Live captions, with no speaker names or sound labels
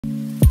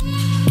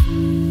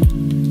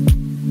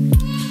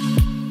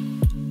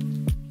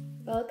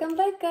Welcome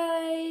back,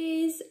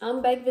 guys.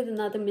 I'm back with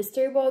another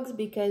mystery box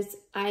because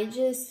I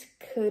just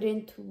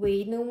couldn't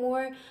wait no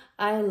more.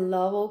 I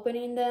love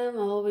opening them.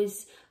 I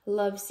always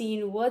love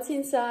seeing what's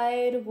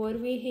inside, what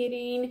we're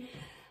hitting.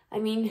 I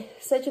mean,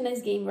 such a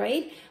nice game,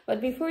 right?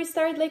 But before we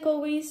start, like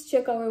always,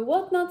 check our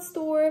Whatnot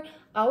store,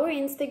 our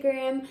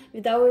Instagram.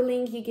 With our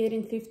link, you get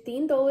in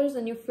 $15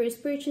 on your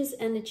first purchase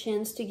and a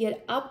chance to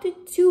get up to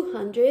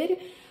 $200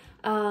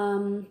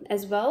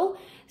 as well.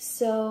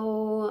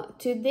 So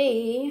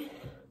today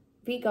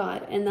we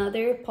got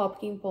another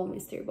PopKingPaul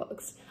mystery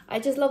box. I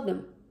just love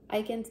them.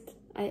 I just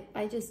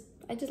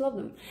love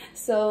them.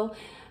 So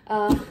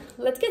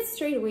let's get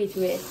straight away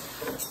to it.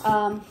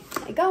 I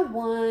got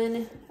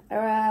one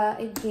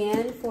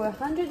again for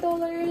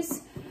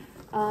 $100.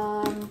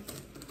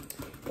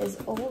 There's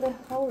all the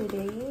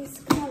holidays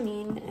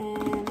coming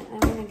and I'm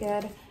gonna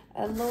get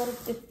a lot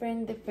of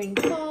different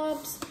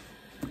pops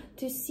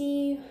to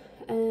see,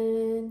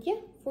 and yeah,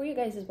 for you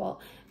guys as well.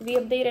 We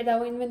updated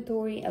our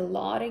inventory a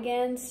lot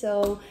again,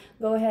 so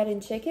go ahead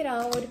and check it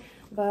out.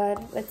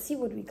 But let's see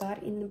what we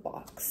got in the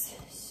box.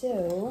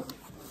 So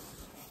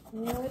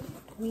what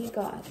we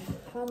got,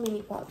 how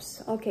many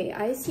pops? Okay,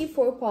 I see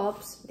 4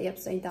 pops, the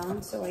upside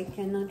down, so I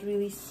cannot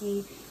really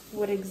see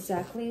what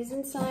exactly is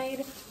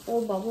inside,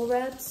 all bubble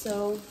wrap,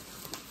 so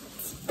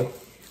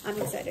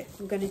I'm excited.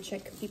 I'm gonna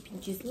check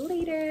PPGs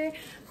later.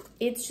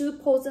 It should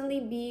supposedly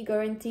be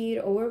guaranteed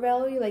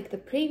overvalue like the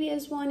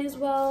previous one as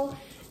well,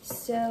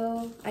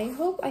 so I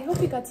hope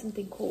we got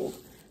something cool.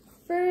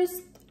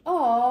 First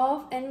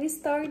off, and we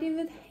started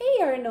with,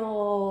 hey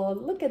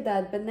Arnold, look at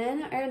that,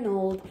 Banana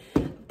Arnold.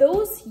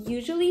 Those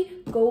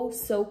usually go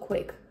so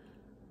quick.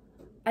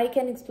 I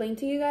can explain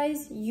to you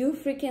guys, you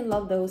freaking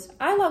love those.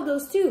 I love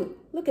those too.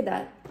 Look at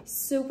that,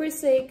 super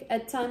sick.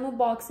 At time of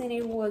boxing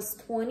it was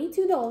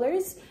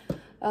 $22.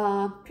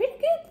 Pretty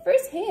good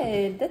first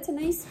hit. That's a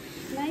nice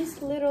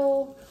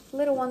little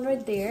one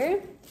right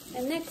there.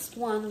 And next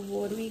one,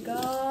 what we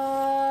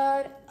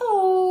got?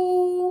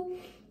 Oh,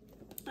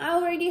 I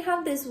already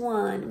have this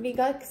one. We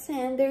got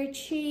Xander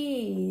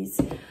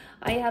Cheese.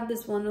 I have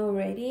this one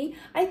already.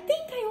 I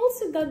think I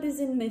also got this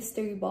in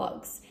mystery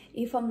box,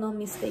 if I'm not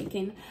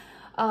mistaken.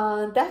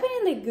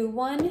 Definitely a good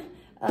one.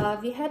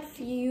 We had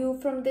few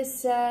from this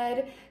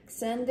set,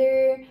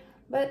 Xander,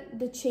 but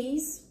the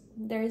cheese,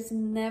 there's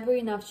never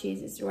enough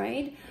cheeses,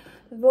 right?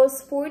 It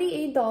was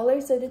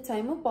 $48 at the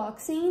time of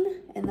boxing.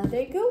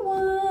 Another good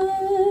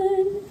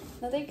one.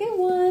 Another good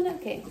one.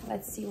 Okay,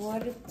 let's see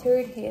what the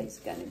third hit is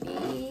gonna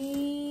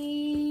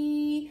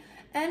be.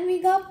 And we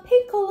got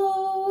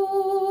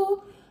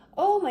Piccolo.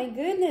 Oh my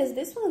goodness,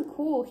 this one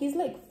cool. He's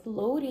like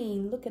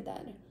floating. Look at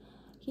that.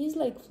 He's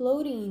like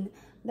floating.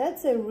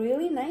 That's a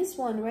really nice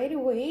one right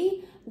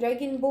away.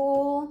 Dragon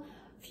Ball,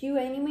 few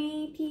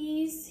anime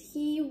piece.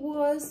 He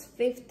was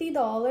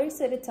 $50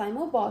 at the time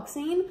of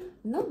boxing.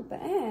 Not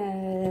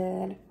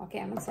bad. Okay,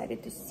 I'm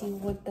excited to see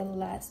what the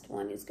last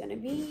one is gonna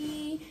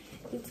be.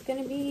 It's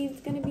gonna be.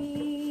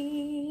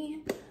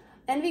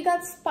 And we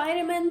got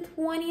Spider-Man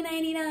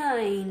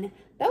 2099.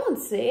 That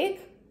one's sick.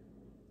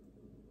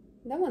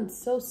 That one's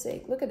so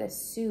sick. Look at that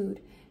suit.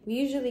 We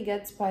usually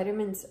get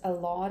Spider-Mans a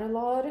lot,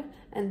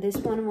 and this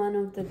one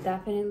of the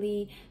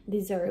definitely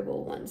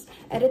desirable ones.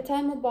 At the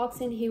time of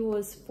boxing, he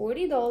was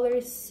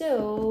 $40,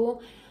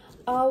 so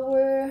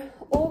our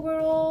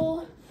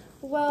overall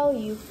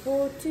value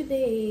for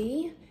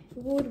today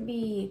would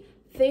be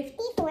 50,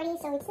 40,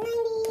 so it's 90,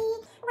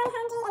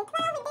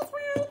 112 with this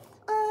one,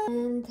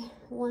 and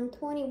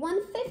 120,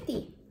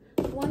 150.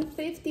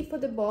 150 for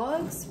the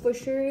box, for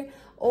sure.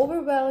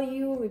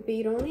 Overvalue, we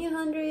paid only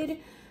 100,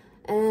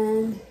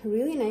 and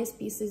really nice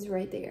pieces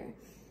right there.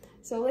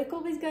 So like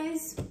always,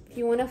 guys, if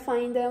you want to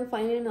find them,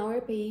 find it on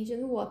our page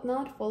and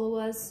whatnot. Follow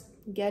us,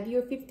 get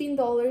your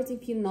 $15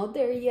 if you're not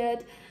there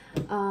yet.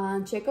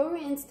 Check our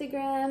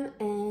Instagram,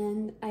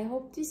 and I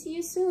hope to see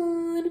you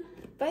soon.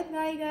 Bye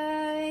bye,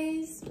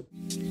 guys.